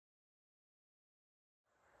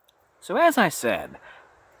So as I said,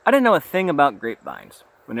 I didn't know a thing about grapevines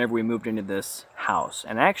whenever we moved into this house.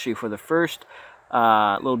 And actually, for the first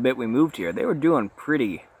little bit we moved here, they were doing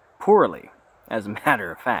pretty poorly. As a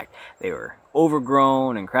matter of fact, they were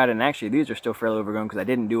overgrown and crowded. And actually, these are still fairly overgrown because I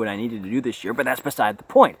didn't do what I needed to do this year. But that's beside the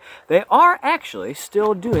point. They are actually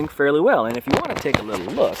still doing fairly well. And if you want to take a little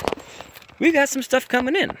look, we've got some stuff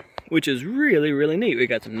coming in, which is really, really neat. We've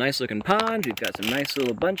got some nice looking pods. We've got some nice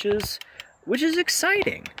little bunches, which is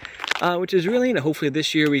exciting. Which is really neat. Hopefully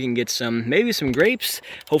this year we can get maybe some grapes.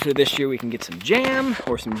 Hopefully this year we can get some jam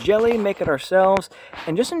or some jelly, make it ourselves,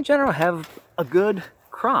 and just in general have a good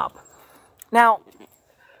crop. Now,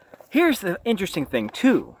 here's the interesting thing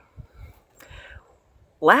too.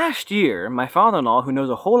 Last year, my father-in-law, who knows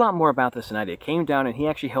a whole lot more about this than I did, came down and he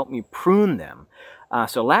actually helped me prune them.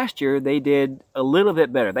 So last year they did a little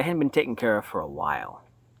bit better. They hadn't been taken care of for a while.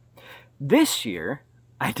 This year,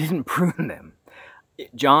 I didn't prune them.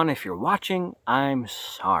 John, if you're watching, I'm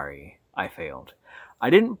sorry I failed. I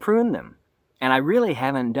didn't prune them, and I really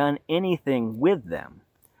haven't done anything with them.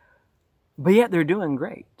 But yet they're doing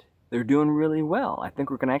great. They're doing really well. I think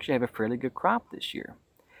we're going to actually have a fairly good crop this year.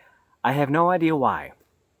 I have no idea why.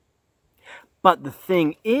 But the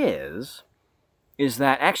thing is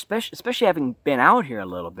that, especially having been out here a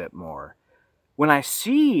little bit more, when I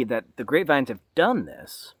see that the grapevines have done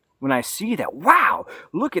this, when I see that, wow,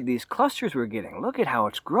 look at these clusters we're getting, look at how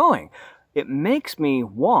it's growing, it makes me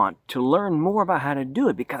want to learn more about how to do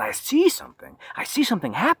it because I see something. I see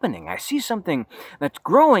something happening. I see something that's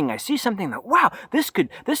growing. I see something that, wow, this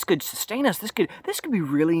could sustain us. This could be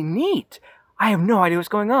really neat. I have no idea what's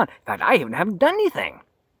going on. In fact, I even haven't done anything.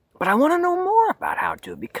 But I want to know more about how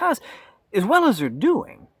to, because as well as they're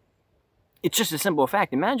doing, it's just a simple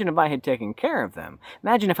fact. Imagine if I had taken care of them.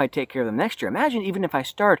 Imagine if I take care of them next year. Imagine even if I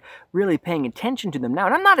start really paying attention to them now.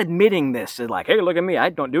 And I'm not admitting this as like, hey, look at me, I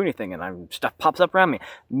don't do anything and stuff pops up around me.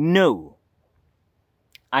 No.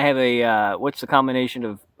 I have a, what's the combination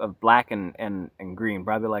of black and green?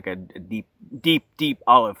 Probably like a deep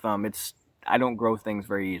olive thumb. I don't grow things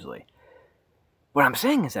very easily. What I'm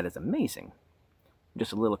saying is that it's amazing.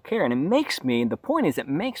 Just a little care. And the point is, it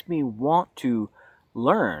makes me want to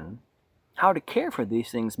learn how to care for these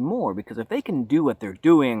things more, because if they can do what they're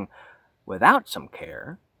doing without some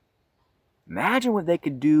care, imagine what they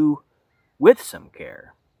could do with some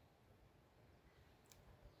care.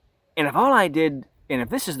 And if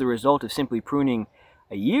this is the result of simply pruning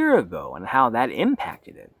a year ago and how that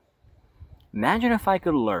impacted it, imagine if I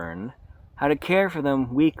could learn how to care for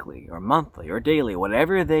them weekly or monthly or daily,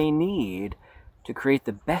 whatever they need to create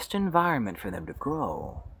the best environment for them to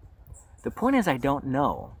grow. The point is, I don't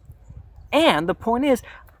know. And the point is,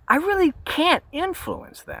 I really can't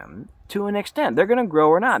influence them to an extent. They're going to grow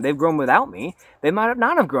or not. They've grown without me. They might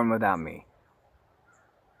not have grown without me.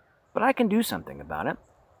 But I can do something about it.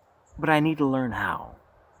 But I need to learn how.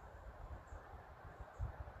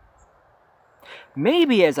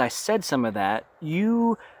 Maybe as I said some of that,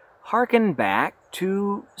 you hearken back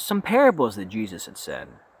to some parables that Jesus had said.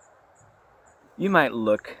 You might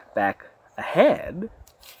look back ahead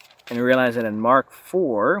and realize that in Mark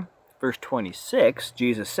 4, Verse 26,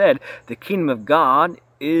 Jesus said, "The kingdom of God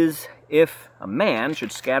is if a man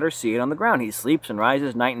should scatter seed on the ground. He sleeps and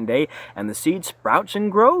rises night and day, and the seed sprouts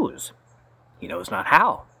and grows. He knows not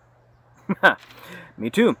how." Me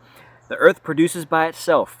too. The earth produces by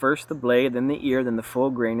itself, first the blade, then the ear, then the full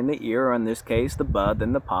grain in the ear, or in this case, the bud,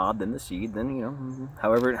 then the pod, then the seed, then,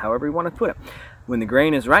 however you want to put it. When the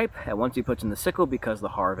grain is ripe, at once he puts in the sickle because the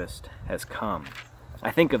harvest has come. I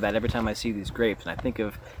think of that every time I see these grapes, and I think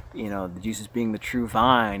of, Jesus being the true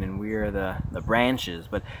vine, and we are the branches,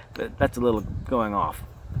 but that's a little going off.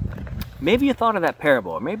 Maybe you thought of that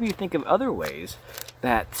parable, or maybe you think of other ways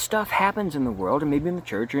that stuff happens in the world, and maybe in the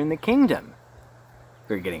church or in the kingdom.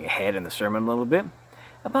 We're getting ahead in the sermon a little bit,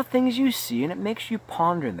 about things you see, and it makes you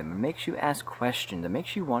ponder them, it makes you ask questions, it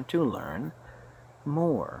makes you want to learn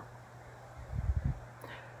more.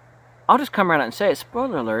 I'll just come right out and say it,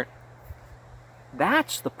 spoiler alert,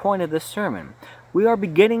 that's the point of this sermon. We are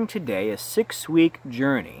beginning today a 6-week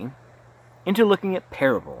journey into looking at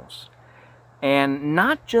parables. And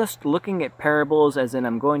not just looking at parables as in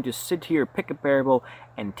I'm going to sit here, pick a parable,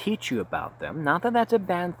 and teach you about them. Not that that's a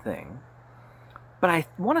bad thing. But I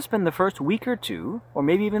want to spend the first week or two, or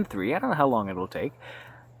maybe even 3, I don't know how long it'll take,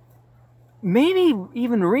 maybe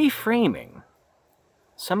even reframing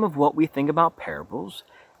some of what we think about parables,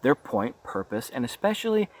 their point, purpose, and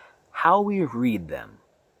especially how we read them.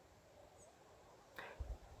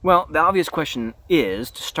 Well, the obvious question is,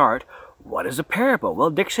 to start, what is a parable? Well,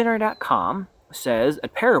 dictionary.com says a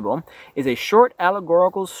parable is a short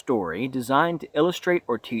allegorical story designed to illustrate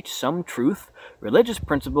or teach some truth, religious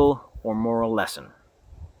principle, or moral lesson.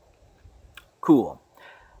 Cool.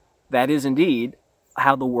 That is indeed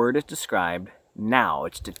how the word is described now.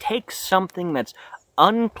 It's to take something that's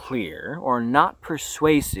unclear or not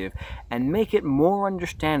persuasive and make it more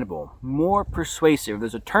understandable, more persuasive.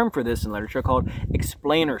 There's a term for this in literature called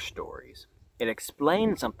explainer stories. It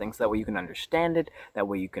explains something so that way you can understand it, that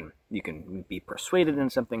way you can be persuaded in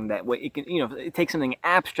something, that way it can, it takes something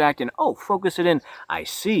abstract and focus it in. I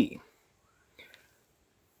see.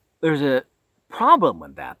 There's a problem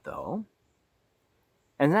with that though.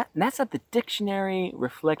 And that's that the dictionary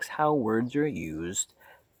reflects how words are used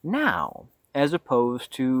now, as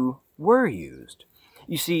opposed to were used.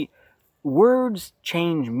 You see, words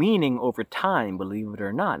change meaning over time, believe it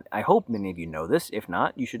or not. I hope many of you know this. If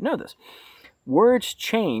not, you should know this. Words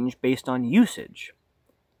change based on usage.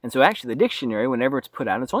 And so actually the dictionary, whenever it's put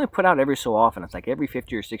out, it's only put out every so often. It's like every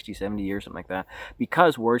 50 or 60, 70 years, something like that,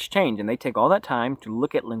 because words change. And they take all that time to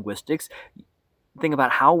look at linguistics, think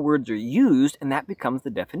about how words are used, and that becomes the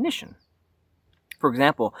definition. For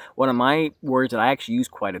example, one of my words that I actually use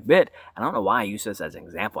quite a bit, I don't know why I use this as an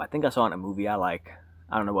example. I think I saw it in a movie I like.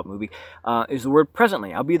 I don't know what movie. Is the word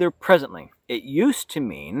presently. I'll be there presently. It used to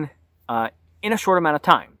mean in a short amount of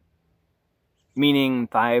time. Meaning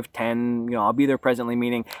 5, 10, I'll be there presently,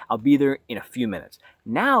 meaning I'll be there in a few minutes.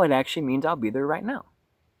 Now it actually means I'll be there right now.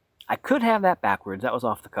 I could have that backwards. That was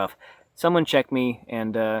off the cuff. Someone check me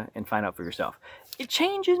and find out for yourself. It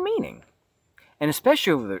changes meaning. And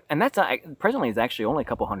especially presently is actually only a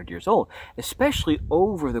couple hundred years old. Especially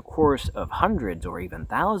over the course of hundreds or even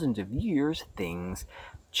thousands of years, things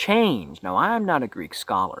change. Now, I'm not a Greek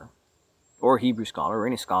scholar, or Hebrew scholar, or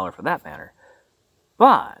any scholar for that matter.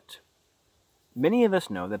 But many of us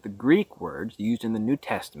know that the Greek words used in the New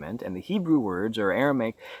Testament and the Hebrew words or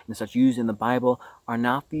Aramaic and such used in the Bible are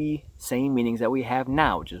not the same meanings that we have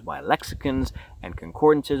now, which is why lexicons and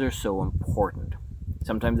concordances are so important.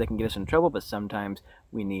 Sometimes they can get us in trouble, but sometimes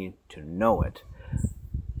we need to know it.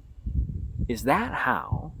 Is that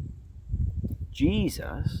how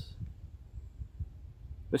Jesus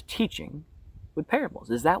was teaching with parables?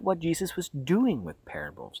 Is that what Jesus was doing with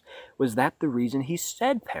parables? Was that the reason he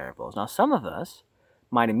said parables? Now, some of us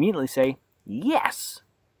might immediately say, yes.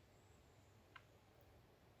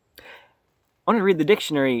 I want to read the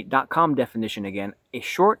dictionary.com definition again. A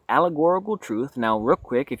short allegorical truth. Now, real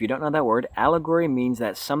quick, if you don't know that word, allegory means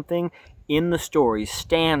that something in the story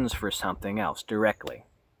stands for something else directly.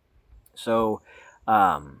 So,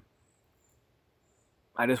 I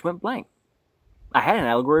just went blank. I had an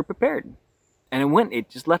allegory prepared. And it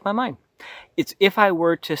just left my mind. It's if I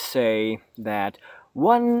were to say that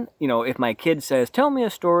if my kid says, tell me a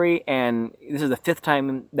story, and this is the 5th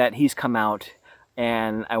time that he's come out,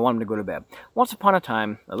 and I want him to go to bed. Once upon a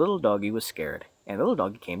time, a little doggy was scared, and the little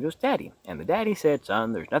doggy came to his daddy. And the daddy said,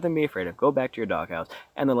 son, there's nothing to be afraid of. Go back to your doghouse.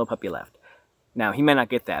 And the little puppy left. Now, he may not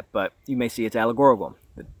get that, but you may see it's allegorical.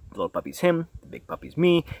 The little puppy's him, the big puppy's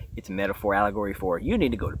me. It's a metaphor, allegory for you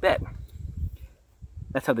need to go to bed.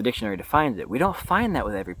 That's how the dictionary defines it. We don't find that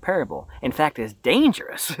with every parable. In fact, it's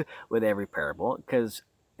dangerous with every parable because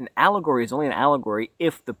an allegory is only an allegory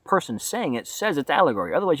if the person saying it says it's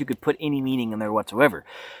allegory. Otherwise, you could put any meaning in there whatsoever.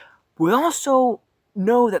 We also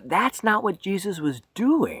know that that's not what Jesus was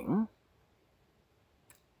doing,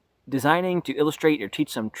 designing to illustrate or teach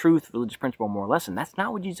some truth, religious principle, moral lesson. That's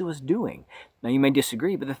not what Jesus was doing. Now, you may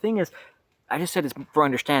disagree, but the thing is, I just said it's for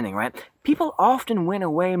understanding, right? People often went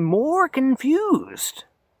away more confused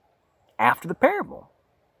after the parable.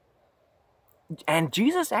 And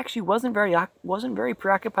Jesus actually wasn't very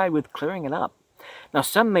preoccupied with clearing it up. Now,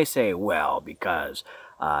 some may say, well, because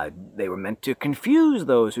they were meant to confuse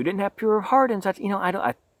those who didn't have pure heart and such.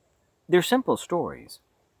 They're simple stories.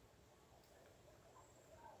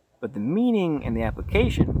 But the meaning and the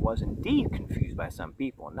application was indeed confused by some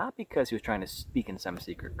people, not because he was trying to speak in some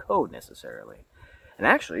secret code necessarily. And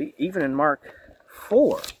actually, even in Mark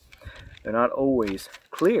 4, they're not always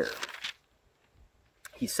clear.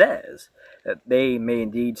 He says that they may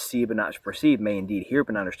indeed see but not perceive, may indeed hear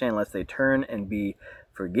but not understand, lest they turn and be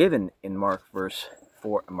forgiven in Mark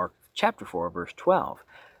chapter 4, verse 12.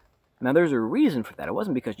 Now there's a reason for that. It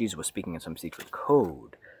wasn't because Jesus was speaking in some secret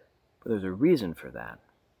code, but there's a reason for that.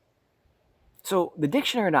 So the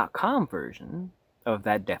dictionary.com version of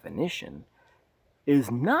that definition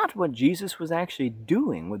is not what Jesus was actually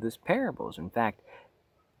doing with his parables. In fact,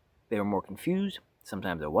 they were more confused.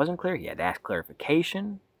 Sometimes it wasn't clear. He had to ask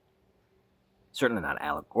clarification. Certainly not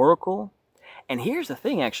allegorical. And here's the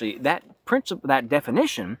thing, actually, that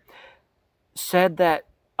definition said that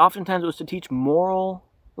Oftentimes it was to teach moral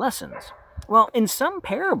lessons. Well, in some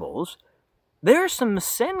parables, there's some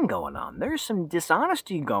sin going on. There's some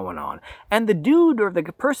dishonesty going on. And the dude or the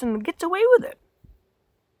person gets away with it.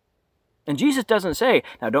 And Jesus doesn't say,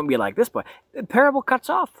 now don't be like this boy. The parable cuts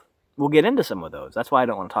off. We'll get into some of those. That's why I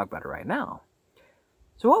don't want to talk about it right now.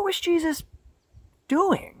 So what was Jesus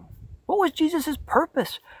doing? What was Jesus'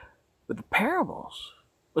 purpose with the parables?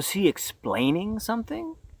 Was he explaining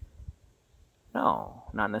something? No,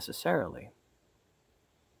 not necessarily.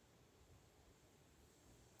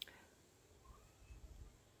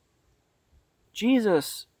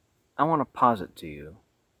 Jesus, I want to posit to you,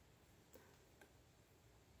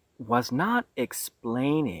 was not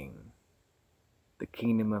explaining the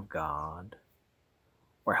kingdom of God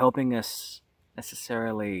or helping us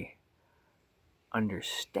necessarily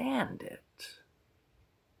understand it,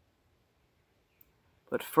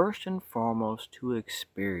 but first and foremost to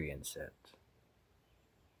experience it.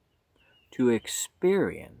 To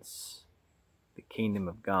experience the kingdom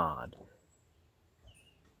of God.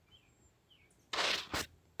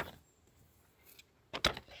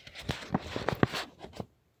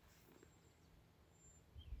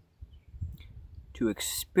 To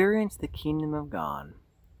experience the kingdom of God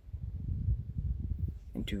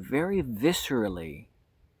and to very viscerally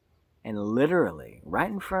and literally, right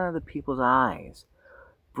in front of the people's eyes,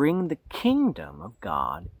 bring the kingdom of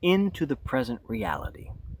God into the present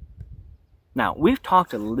reality. Now, we've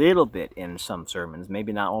talked a little bit in some sermons.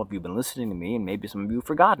 Maybe not all of you have been listening to me, and maybe some of you have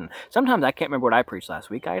forgotten. Sometimes I can't remember what I preached last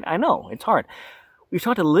week. I know, it's hard. We've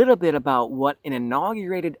talked a little bit about what an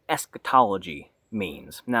inaugurated eschatology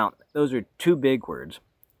means. Now, those are two big words.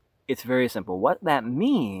 It's very simple. What that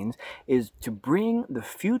means is to bring the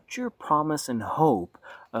future promise and hope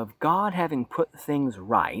of God having put things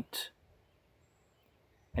right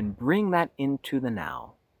and bring that into the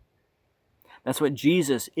now. That's what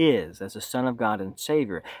Jesus is as the Son of God and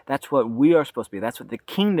Savior. That's what we are supposed to be. That's what the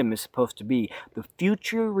kingdom is supposed to be. The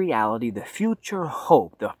future reality, the future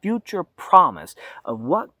hope, the future promise of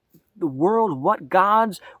what the world, what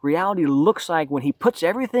God's reality looks like when He puts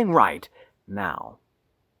everything right now.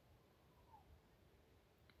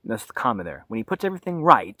 That's the comma there. When He puts everything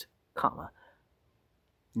right, comma,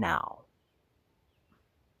 now.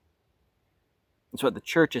 That's what the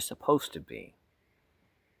church is supposed to be.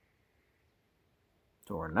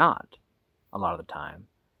 So we're not, a lot of the time,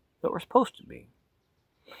 but we're supposed to be.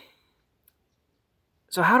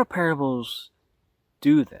 So how do parables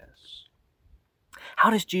do this? How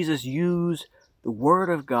does Jesus use the Word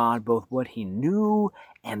of God, both what He knew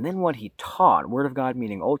and then what He taught? Word of God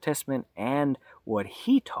meaning Old Testament, and what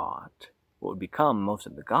He taught, what would become most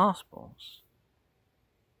of the Gospels,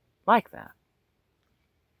 like that.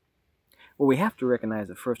 Well, we have to recognize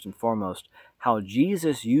that first and foremost, how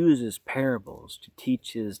Jesus uses parables to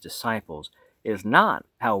teach His disciples is not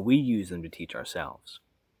how we use them to teach ourselves.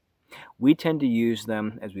 We tend to use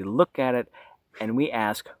them as we look at it and we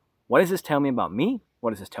ask, what does this tell me about me? What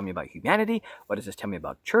does this tell me about humanity? What does this tell me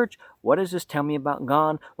about church? What does this tell me about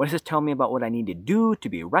God? What does this tell me about what I need to do to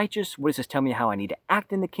be righteous? What does this tell me how I need to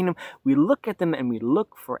act in the kingdom? We look at them and we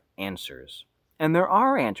look for answers. And there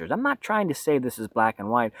are answers. I'm not trying to say this is black and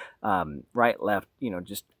white, right, left,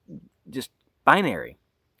 just binary.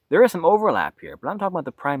 There is some overlap here, but I'm talking about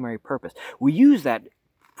the primary purpose. We use that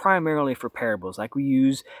primarily for parables, like we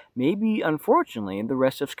use, maybe unfortunately, in the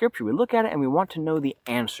rest of Scripture. We look at it and we want to know the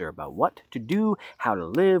answer about what to do, how to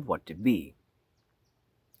live, what to be.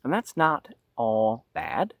 And that's not all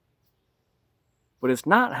bad, but it's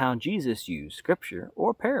not how Jesus used Scripture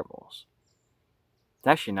or parables. It's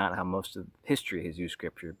actually not how most of history has used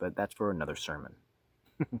Scripture, but that's for another sermon.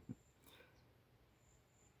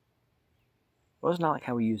 Well, it's not like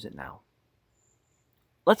how we use it now.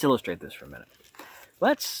 Let's illustrate this for a minute.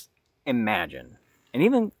 Let's imagine, and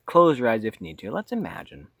even close your eyes if you need to, let's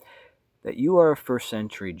imagine that you are a first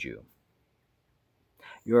century Jew.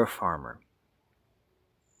 You're a farmer.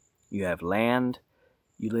 You have land.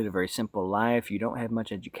 You lead a very simple life. You don't have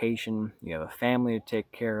much education. You have a family to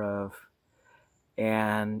take care of.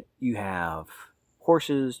 And you have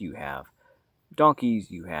horses, you have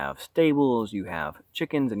donkeys, you have stables, you have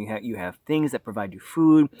chickens, and you have things that provide you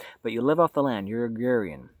food, but you live off the land. You're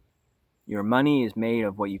agrarian. Your money is made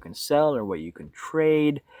of what you can sell or what you can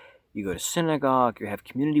trade. You go to synagogue, you have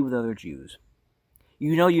community with other Jews.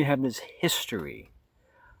 You know you have this history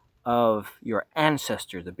of your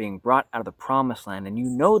ancestors of being brought out of the promised land, and you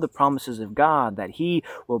know the promises of God that He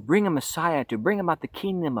will bring a Messiah to bring about the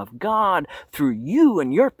kingdom of God through you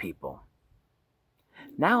and your people.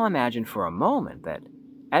 Now imagine for a moment that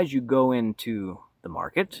as you go into the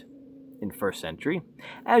market in first century,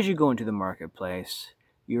 as you go into the marketplace,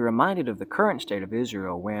 You're reminded of the current state of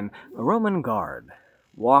Israel when a Roman guard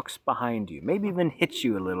walks behind you, maybe even hits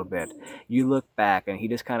you a little bit. You look back and he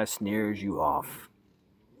just kind of sneers you off.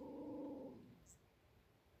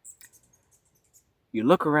 You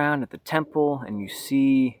look around at the temple and you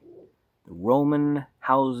see the Roman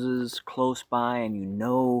houses close by, and you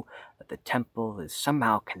know that the temple is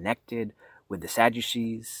somehow connected with the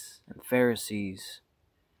Sadducees and Pharisees.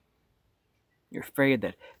 You're afraid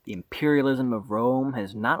that the imperialism of Rome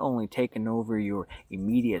has not only taken over your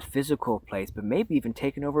immediate physical place, but maybe even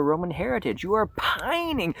taken over Roman heritage. You are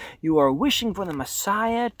pining. You are wishing for the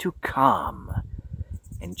Messiah to come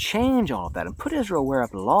and change all of that and put Israel where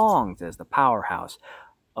it belongs as the powerhouse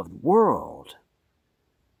of the world.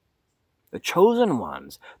 The chosen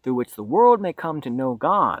ones through which the world may come to know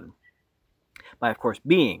God by, of course,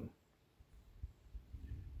 being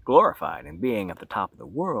glorified and being at the top of the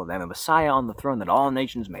world, and a Messiah on the throne that all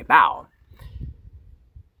nations may bow.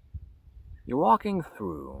 You're walking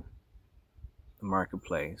through the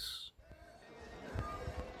marketplace,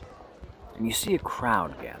 and you see a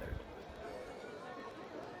crowd gathered.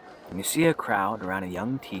 And you see a crowd around a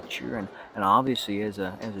young teacher, and obviously as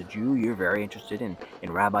a Jew, you're very interested in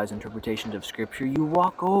rabbis' interpretations of Scripture. You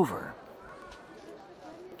walk over,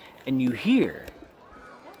 and you hear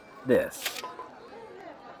this.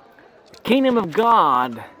 The kingdom of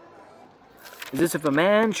God is as if a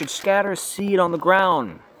man should scatter seed on the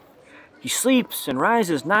ground. He sleeps and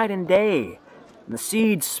rises night and day, and the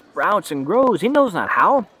seed sprouts and grows. He knows not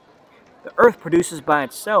how. The earth produces by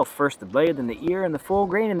itself first the blade, then the ear, and the full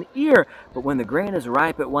grain in the ear. But when the grain is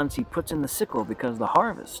ripe at once, he puts in the sickle, because the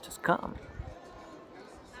harvest has come.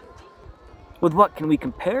 With what can we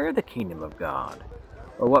compare the kingdom of God?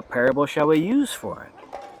 Or what parable shall we use for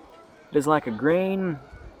it? It is like a grain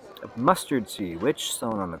of mustard seed, which,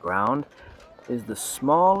 sown on the ground, is the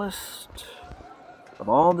smallest of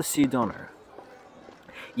all the seeds on earth.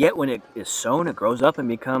 Yet when it is sown, it grows up and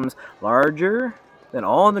becomes larger than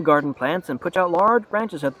all the garden plants, and puts out large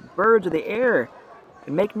branches that the birds of the air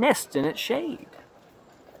can make nests in its shade.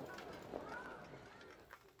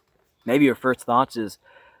 Maybe your first thoughts is,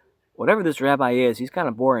 whatever this rabbi is, he's kind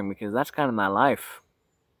of boring, because that's kind of my life.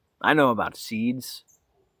 I know about seeds.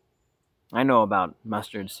 I know about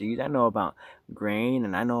mustard seeds. I know about grain,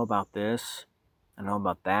 and I know about this. I know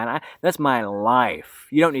about that. That's my life.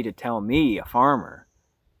 You don't need to tell me, a farmer,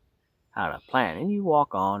 how to plant. And you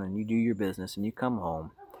walk on and you do your business, and you come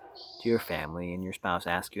home to your family, and your spouse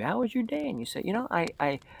asks you, how was your day? And you say,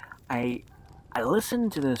 I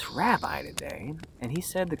listened to this rabbi today, and he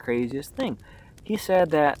said the craziest thing. He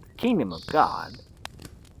said that the kingdom of God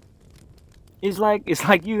is like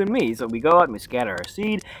you and me. So we go out and we scatter our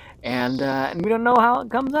seed, and we don't know how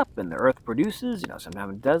it comes up, and the earth produces.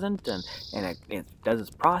 Sometimes it doesn't, and it does its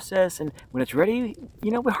process, and when it's ready,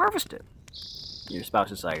 we harvest it. Your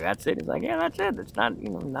spouse is like, that's it? He's like, yeah, that's it. It's not,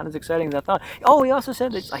 not as exciting as I thought. Oh, he also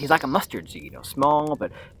said that he's like a mustard seed, small,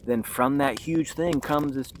 but then from that huge thing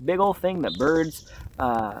comes this big old thing that birds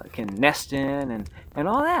can nest in, and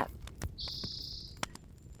all that.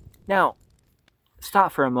 Now,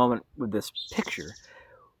 stop for a moment with this picture.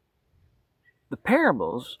 The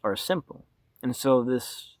parables are simple, and so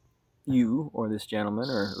this gentleman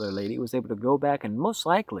or lady was able to go back and most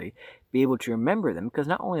likely be able to remember them, because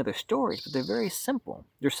not only are they stories, but they're very simple.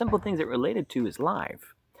 They're simple things that related to his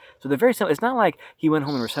life. So they're very simple. It's not like he went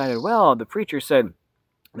home and recited, well, the preacher said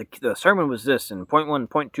the sermon was this, and point 1,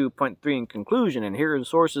 point 2, point 3 in conclusion, and here are the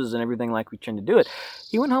sources and everything, like we tend to do it.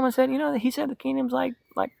 He went home and said, he said the kingdom's like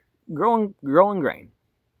growing grain.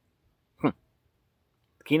 The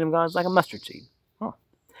kingdom of God is like a mustard seed.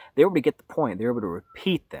 They were able to get the point. They were able to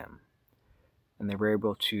repeat them, and they were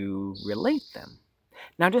able to relate them.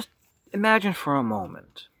 Now just imagine for a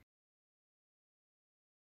moment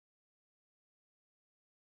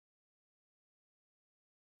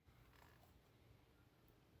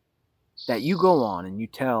that you go on and you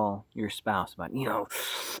tell your spouse about,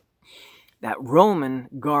 that Roman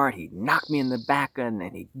guard, he knocked me in the back and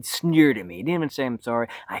he sneered at me. He didn't even say, I'm sorry.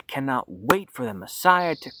 I cannot wait for the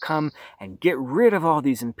Messiah to come and get rid of all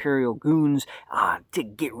these imperial goons, to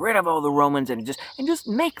get rid of all the Romans and just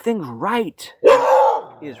make things right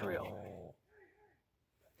in Israel.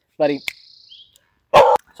 Buddy,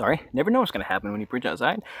 sorry, never know what's going to happen when you preach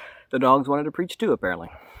outside. The dogs wanted to preach too, apparently.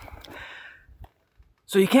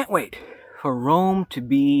 So you can't wait for Rome to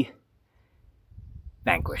be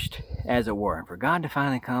vanquished, as it were, and for God to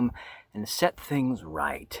finally come and set things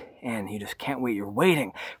right. And you just can't wait. You're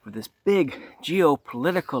waiting for this big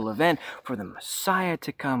geopolitical event, for the Messiah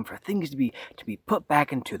to come, for things to be put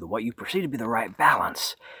back into what you perceive to be the right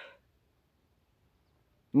balance.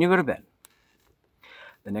 And you go to bed.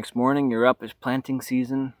 The next morning, you're up, it's planting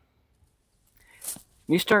season.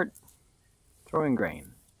 You start throwing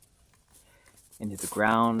grain into the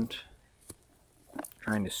ground,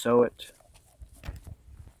 trying to sow it.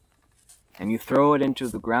 And you throw it into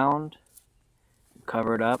the ground,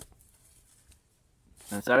 cover it up,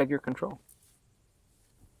 and it's out of your control.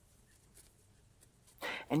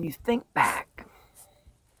 And you think back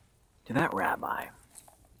to that rabbi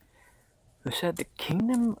who said the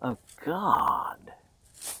kingdom of God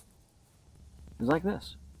is like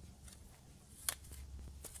this.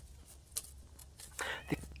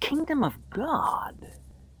 The kingdom of God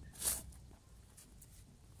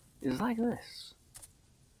is like this.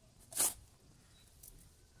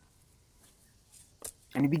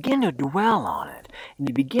 And you begin to dwell on it. And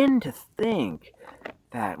you begin to think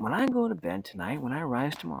that when I go to bed tonight, when I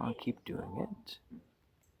rise tomorrow, I'll keep doing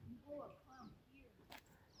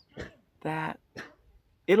it. That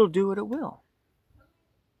it'll do what it will.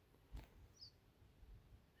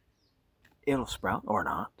 It'll sprout or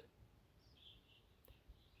not.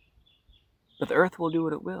 But the earth will do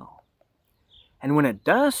what it will. And when it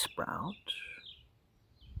does sprout,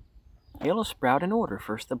 it'll sprout in order.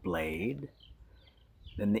 First the blade,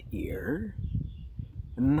 then the ear,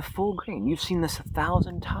 and then the full grain. You've seen this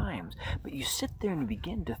 1,000 times. But you sit there and you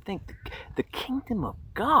begin to think the kingdom of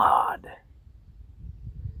God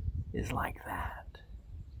is like that.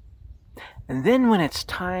 And then when it's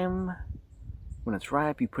time, when it's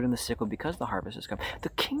ripe, you put in the sickle because the harvest has come. The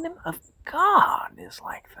kingdom of God is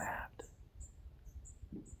like that.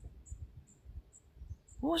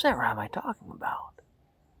 What was that rabbi talking about?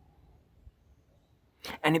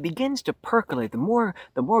 And it begins to percolate. The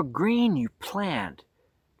more green you plant,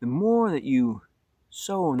 the more that you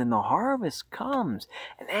sow, and then the harvest comes.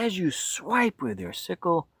 And as you swipe with your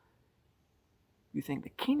sickle, you think the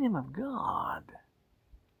kingdom of God.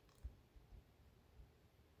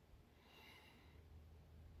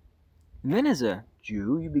 And then as a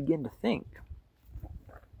Jew, you begin to think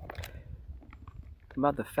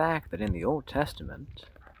about the fact that in the Old Testament,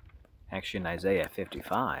 actually in Isaiah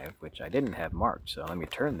 55, which I didn't have marked, so let me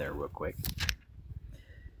turn there real quick.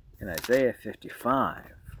 In Isaiah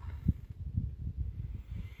 55,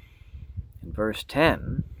 in verse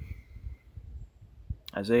 10,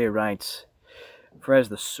 Isaiah writes, "For as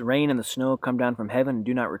the rain and the snow come down from heaven and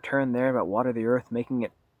do not return there, but water the earth, making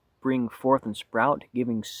it bring forth and sprout,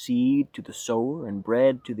 giving seed to the sower and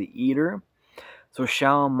bread to the eater, so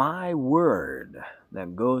shall my word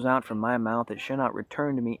that goes out from my mouth, it shall not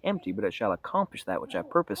return to me empty, but it shall accomplish that which I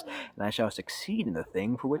purpose, and I shall succeed in the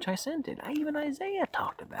thing for which I sent it." Even Isaiah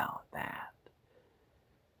talked about that.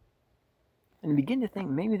 And begin to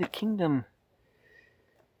think maybe the kingdom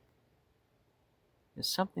is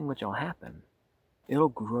something which will happen. It'll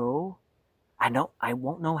grow. I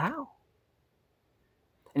won't know how.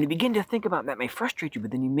 And you begin to think about that may frustrate you,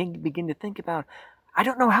 but then you may begin to think about, I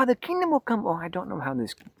don't know how the kingdom will come. Well, I don't know how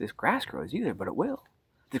this grass grows either, but it will.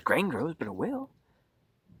 The grain grows, but it will.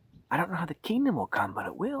 I don't know how the kingdom will come, but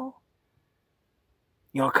it will.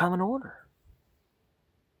 It'll come in order.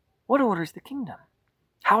 What order is the kingdom?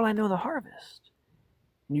 How will I know the harvest?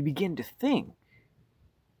 And you begin to think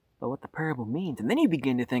about what the parable means. And then you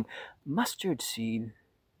begin to think, mustard seed,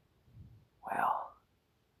 well,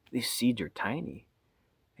 these seeds are tiny.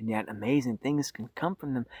 And yet amazing things can come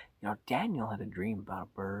from them. Daniel had a dream about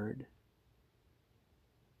a bird.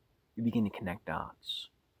 You begin to connect dots.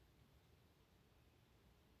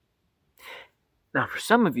 Now, for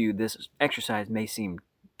some of you, this exercise may seem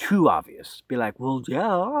too obvious. Be like, well,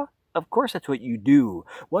 yeah, of course that's what you do.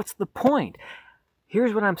 What's the point?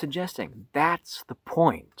 Here's what I'm suggesting. That's the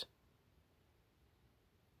point.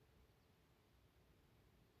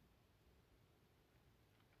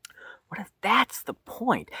 What if that's the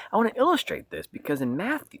point? I want to illustrate this because in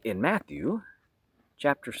Matthew,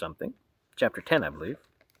 chapter 10, I believe.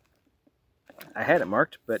 I had it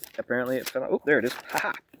marked, but apparently it fell out. Oh, there it is.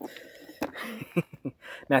 Ha ha.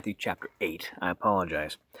 Matthew chapter 8. I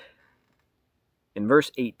apologize. In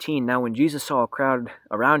verse 18, "Now when Jesus saw a crowd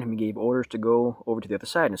around him, he gave orders to go over to the other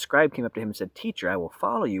side. And a scribe came up to him and said, 'Teacher, I will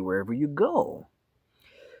follow you wherever you go.'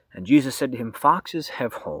 And Jesus said to him, 'Foxes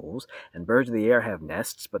have holes, and birds of the air have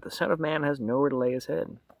nests, but the Son of Man has nowhere to lay his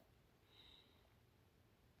head.'"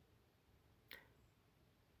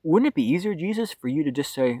 Wouldn't it be easier, Jesus, for you to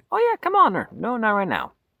just say, "Oh yeah, come on," or "No, not right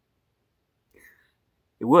now"?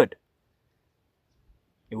 It would.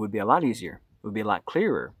 It would be a lot easier. It would be a lot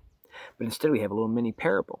clearer. But instead we have a little mini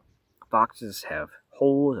parable. Foxes have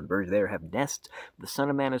holes and birds of the air have nests, but the Son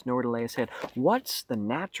of Man has nowhere to lay his head. What's the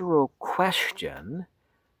natural question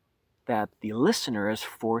that the listener is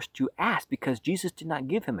forced to ask? Because Jesus did not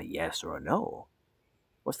give him a yes or a no.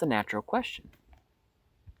 What's the natural question?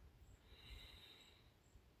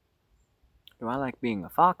 Do I like being a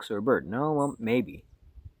fox or a bird? No, well, maybe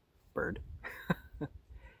bird. The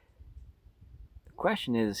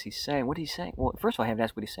question is, he's saying, what he's saying? Well, first of all, I have to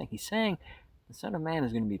ask what he's saying. He's saying the Son of Man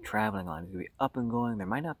is going to be traveling on. He's going to be up and going. There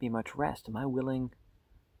might not be much rest. Am I willing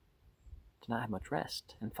to not have much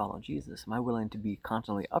rest and follow Jesus? Am I willing to be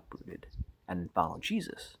constantly uprooted and follow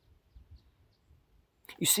Jesus?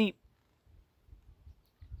 You see,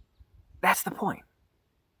 that's the point.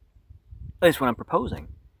 At least what I'm proposing.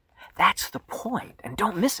 That's the point. And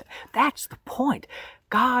don't miss it. That's the point.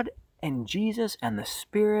 God and Jesus and the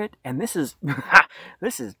Spirit, and this is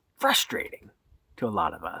this is frustrating to a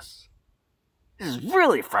lot of us. This is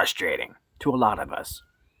really frustrating to a lot of us.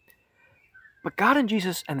 But God and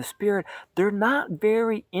Jesus and the Spirit, they're not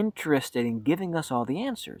very interested in giving us all the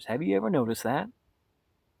answers. Have you ever noticed that?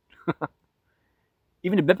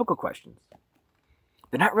 Even to biblical questions.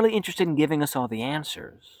 They're not really interested in giving us all the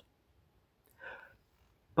answers.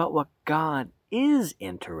 But what God is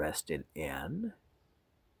interested in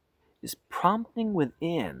is prompting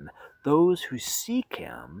within those who seek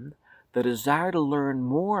Him the desire to learn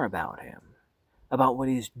more about Him, about what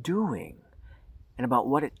He's doing, and about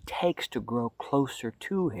what it takes to grow closer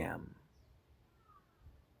to Him.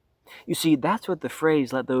 You see, that's what the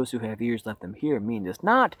phrase, let those who have ears, let them hear, means. It's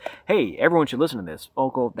not, hey, everyone should listen to this.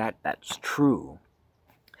 Oh, that's true.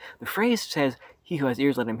 The phrase says, he who has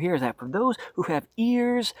ears, let him hear, is that for those who have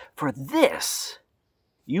ears for this,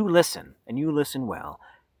 you listen, and you listen well,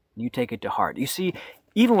 and you take it to heart. You see,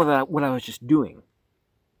 even with what I was just doing,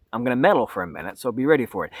 I'm going to meddle for a minute, so be ready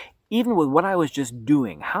for it. Even with what I was just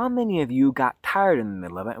doing, how many of you got tired in the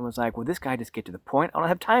middle of it and was like, well, this guy just get to the point. I don't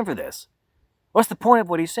have time for this. What's the point of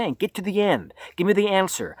what he's saying? Get to the end. Give me the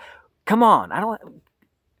answer. Come on.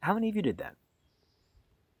 How many of you did that?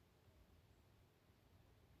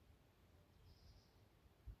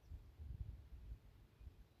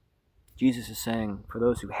 Jesus is saying, for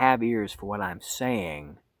those who have ears for what I'm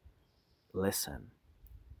saying, listen.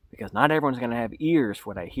 Because not everyone's going to have ears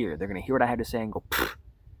for what I hear. They're going to hear what I have to say and go, pfft,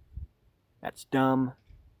 that's dumb.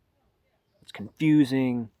 It's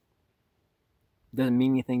confusing. It doesn't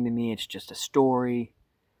mean anything to me. It's just a story.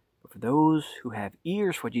 But for those who have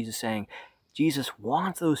ears for what Jesus is saying, Jesus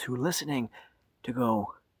wants those who are listening to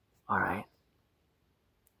go, all right,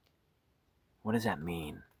 what does that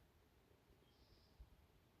mean?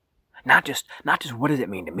 Not just what does it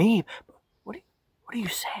mean to me, but what are you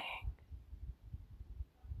saying?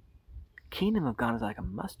 The kingdom of God is like a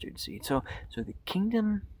mustard seed. So the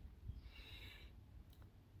kingdom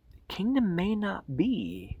may not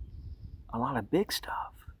be a lot of big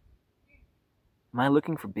stuff. Am I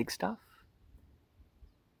looking for big stuff?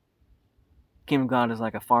 The kingdom of God is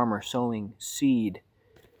like a farmer sowing seed.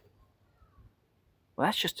 Well,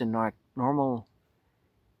 that's just in our normal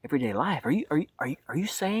everyday life. Are you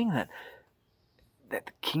saying that the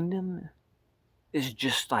kingdom is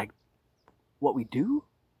just like what we do?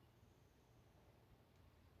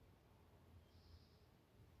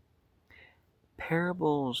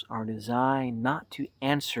 Parables are designed not to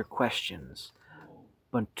answer questions,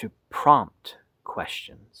 but to prompt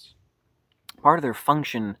questions. Part of their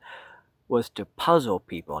function was to puzzle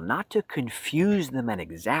people, not to confuse them and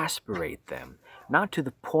exasperate them, not to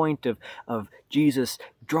the point of Jesus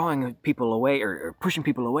drawing people away or pushing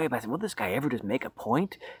people away by saying, will this guy ever just make a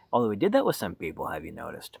point? Although he did that with some people, have you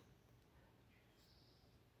noticed?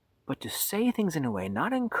 But to say things in a way,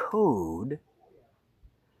 not in code,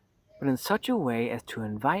 but in such a way as to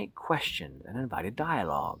invite questions and invite a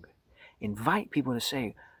dialogue. Invite people to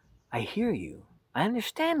say, I hear you. I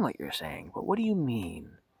understand what you're saying, but what do you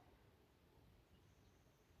mean?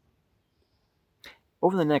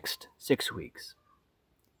 Over the next 6 weeks,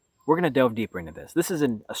 we're going to delve deeper into this. This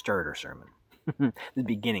isn't a starter sermon. The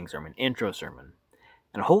beginning sermon, intro sermon.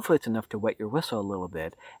 And hopefully it's enough to wet your whistle a little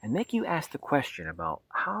bit and make you ask the question about,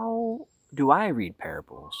 how do I read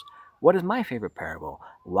parables? What is my favorite parable?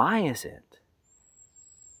 Why is it?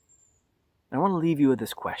 And I want to leave you with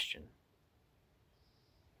this question.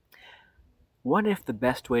 What if the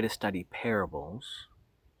best way to study parables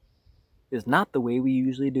is not the way we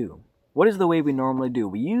usually do? What is the way we normally do?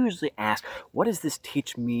 We usually ask, what does this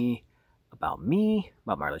teach me, about my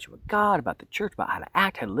relationship with God, about the church, about how to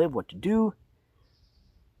act, how to live, what to do?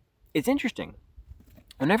 It's interesting.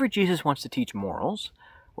 Whenever Jesus wants to teach morals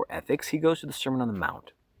or ethics, he goes to the Sermon on the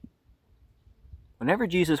Mount. Whenever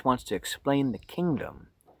Jesus wants to explain the kingdom,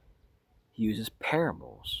 he uses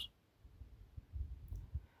parables.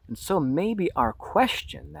 And so maybe our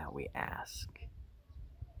question that we ask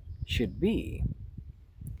should be,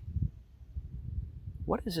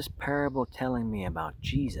 what is this parable telling me about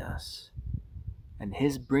Jesus and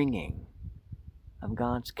his bringing of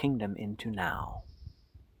God's kingdom into now?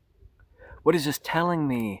 What is this telling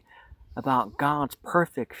me about God's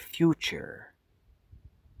perfect future,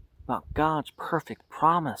 about God's perfect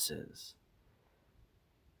promises,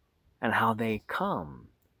 and how they come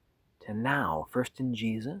to now, first in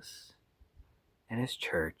Jesus and his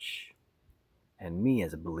church, and me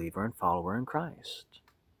as a believer and follower in Christ?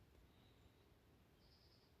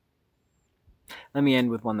 Let me end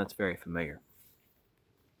with one that's very familiar.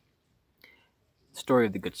 The story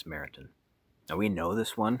of the Good Samaritan. Now, we know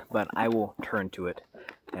this one, but I will turn to it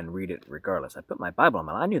and read it regardless. I put my Bible on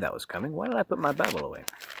my lap. I knew that was coming. Why did I put my Bible away?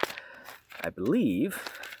 I believe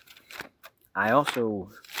I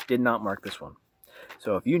also did not mark this one.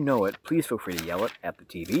 So if you know it, please feel free to yell it at the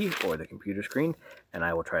TV or the computer screen, and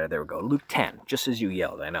I will try to. There we go. Luke 10, just as you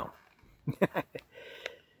yelled, I know.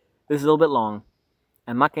 This is a little bit long.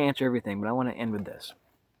 I'm not going to answer everything, but I want to end with this.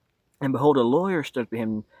 And behold, a lawyer stood to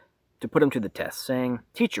him to put him to the test, saying,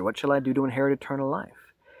 Teacher, what shall I do to inherit eternal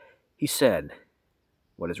life? He said,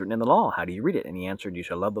 What is written in the law? How do you read it? And he answered, You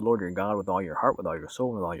shall love the Lord your God with all your heart, with all your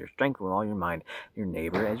soul, with all your strength, with all your mind, your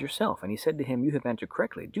neighbor as yourself. And he said to him, You have answered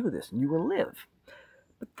correctly. Do this, and you will live.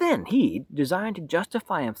 But then he, desiring to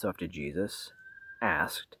justify himself to Jesus,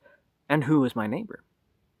 asked, And who is my neighbor?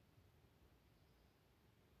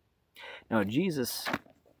 Now, Jesus,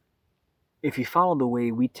 if he followed the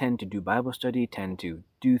way we tend to do Bible study, tend to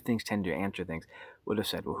do things, tend to answer things, would have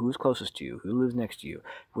said, well, who's closest to you? Who lives next to you?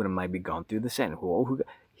 Would have might be gone through the sentence.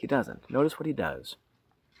 He doesn't. Notice what he does.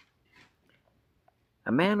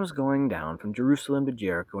 A man was going down from Jerusalem to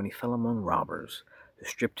Jericho, and he fell among robbers, who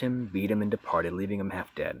stripped him, beat him, and departed, leaving him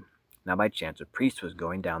half dead. Now by chance a priest was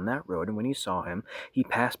going down that road, and when he saw him, he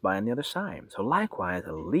passed by on the other side. So likewise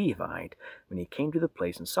a Levite, when he came to the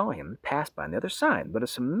place and saw him, passed by on the other side. But a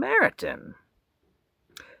Samaritan,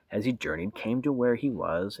 as he journeyed, came to where he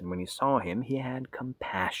was, and when he saw him, he had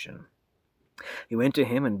compassion. He went to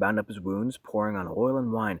him and bound up his wounds, pouring on oil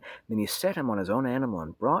and wine. Then he set him on his own animal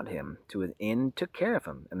and brought him to an inn and took care of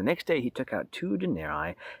him. And the next day he took out 2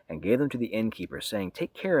 denarii and gave them to the innkeeper, saying,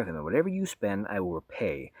 Take care of him, and whatever you spend I will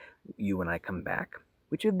repay you when I come back.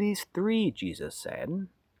 Which of these 3, Jesus said,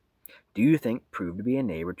 do you think proved to be a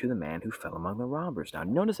neighbor to the man who fell among the robbers? Now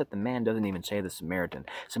notice that the man doesn't even say the Samaritan.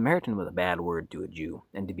 Samaritan was a bad word to a Jew,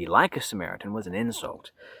 and to be like a Samaritan was an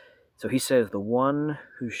insult. So he says, the one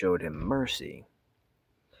who showed him mercy.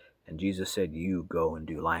 And Jesus said, you go and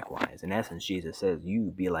do likewise. In essence, Jesus says,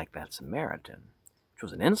 you be like that Samaritan, which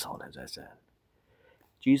was an insult, as I said.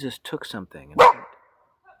 Jesus took something and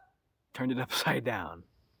turned it upside down.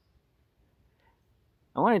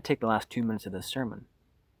 I want to take the last 2 minutes of this sermon,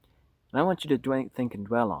 and I want you to think and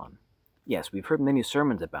dwell on. Yes, we've heard many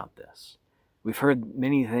sermons about this. We've heard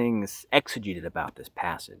many things exegeted about this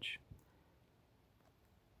passage.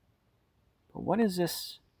 But what does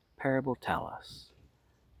this parable tell us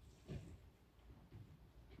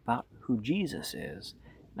about who Jesus is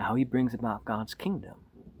and how he brings about God's kingdom?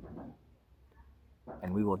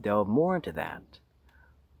 And we will delve more into that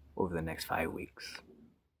over the next 5 weeks.